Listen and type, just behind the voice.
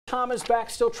Tom is back,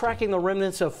 still tracking the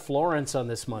remnants of Florence on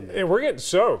this Monday. And we're getting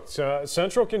soaked.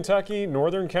 Central Kentucky,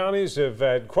 northern counties have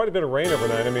had quite a bit of rain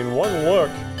overnight. I mean, one look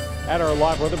at our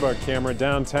live weather bug camera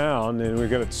downtown, and we've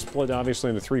got it split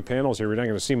obviously into 3 panels here. We're not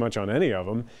going to see much on any of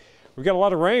them. We've got a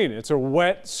lot of rain. It's a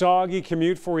wet, soggy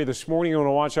commute for you this morning. You want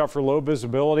to watch out for low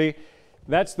visibility.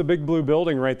 That's the big blue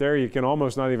building right there. You can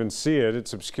almost not even see it.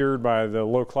 It's obscured by the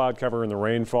low cloud cover and the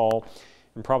rainfall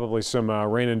and probably some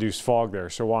rain-induced fog there,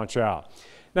 so watch out.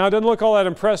 Now, it doesn't look all that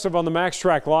impressive on the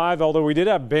MaxTrack Live, although we did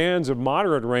have bands of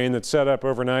moderate rain that set up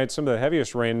overnight. Some of the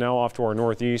heaviest rain now off to our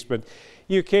northeast, but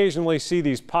you occasionally see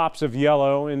these pops of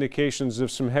yellow, indications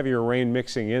of some heavier rain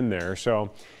mixing in there.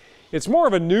 So it's more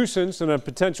of a nuisance and a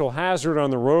potential hazard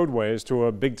on the roadways to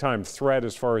a big-time threat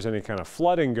as far as any kind of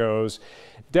flooding goes.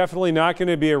 Definitely not going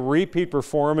to be a repeat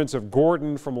performance of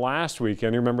Gordon from last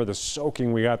weekend. You remember the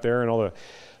soaking we got there and all the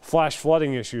flash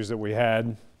flooding issues that we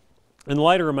had, and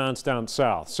lighter amounts down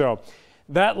south. So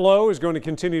that low is going to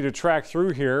continue to track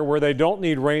through here. Where they don't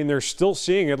need rain, they're still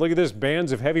seeing it. Look at this,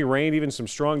 bands of heavy rain, even some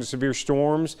strong to severe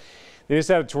storms. They just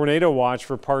had a tornado watch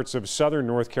for parts of southern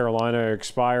North Carolina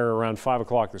expire around 5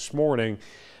 o'clock this morning.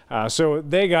 So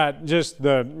they got just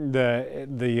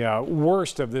the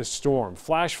worst of this storm.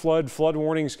 Flash flood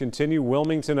warnings continue.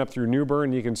 Wilmington up through New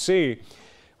Bern. You can see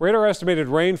radar estimated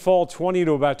rainfall 20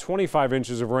 to about 25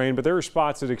 inches of rain, but there are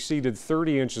spots that exceeded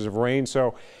 30 inches of rain.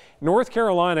 So North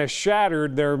Carolina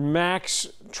shattered their max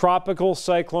tropical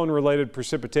cyclone-related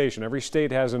precipitation. Every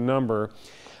state has a number.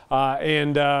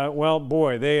 Well,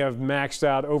 boy, they have maxed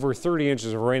out over 30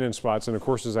 inches of rain in spots. And, of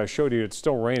course, as I showed you, it's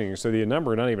still raining, so the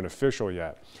number not even official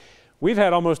yet. We've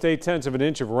had almost 0.8 of an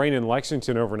inch of rain in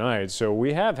Lexington overnight, so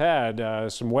we have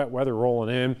had some wet weather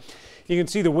rolling in. You can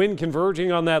see the wind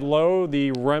converging on that low,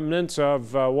 the remnants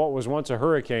of what was once a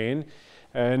hurricane.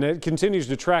 And it continues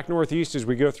to track northeast as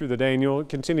we go through the day, and you'll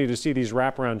continue to see these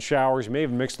wraparound showers. You may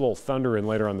even mix a little thunder in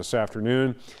later on this afternoon.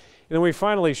 And then we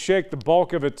finally shake the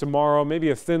bulk of it tomorrow, maybe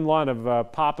a thin line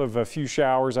of pop of a few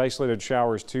showers, isolated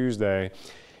showers Tuesday.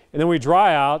 And then we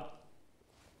dry out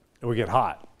and we get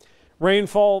hot.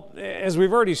 Rainfall, as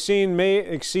we've already seen, may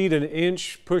exceed an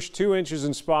inch, push 2 inches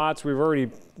in spots. We've already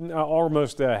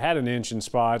almost had an inch in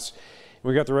spots.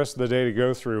 We got the rest of the day to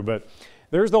go through, but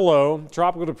there's the low,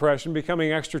 tropical depression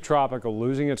becoming extratropical,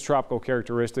 losing its tropical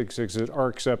characteristics as it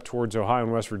arcs up towards Ohio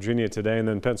and West Virginia today, and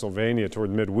then Pennsylvania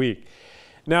toward midweek.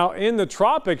 Now, in the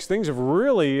tropics, things have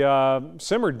really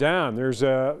simmered down. There's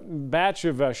a batch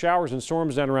of showers and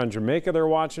storms down around Jamaica they're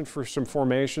watching for some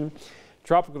formation.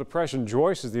 Tropical depression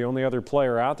Joyce is the only other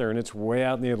player out there, and it's way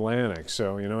out in the Atlantic.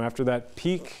 So, you know, after that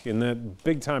peak and that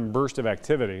big-time burst of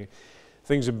activity,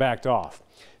 things have backed off.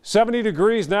 70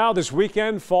 degrees now this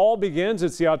weekend. Fall begins.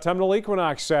 It's the autumnal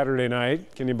equinox Saturday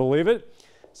night. Can you believe it?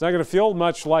 It's not going to feel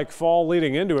much like fall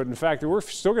leading into it. In fact, we're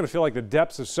still going to feel like the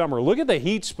depths of summer. Look at the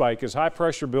heat spike as high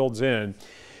pressure builds in.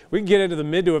 We can get into the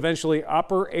mid to eventually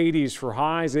upper 80s for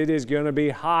highs. It is going to be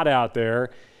hot out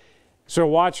there. So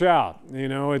watch out. You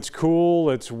know, it's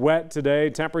cool, it's wet today,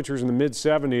 temperatures in the mid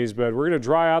 70s, but we're going to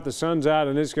dry out, the sun's out,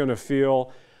 and it's going to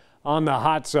feel on the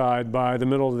hot side by the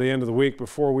middle to the end of the week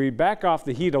before we back off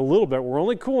the heat a little bit. We're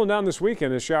only cooling down this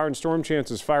weekend as shower and storm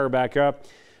chances fire back up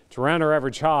to around our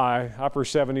average high, upper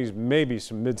 70s, maybe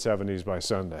some mid 70s by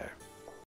Sunday.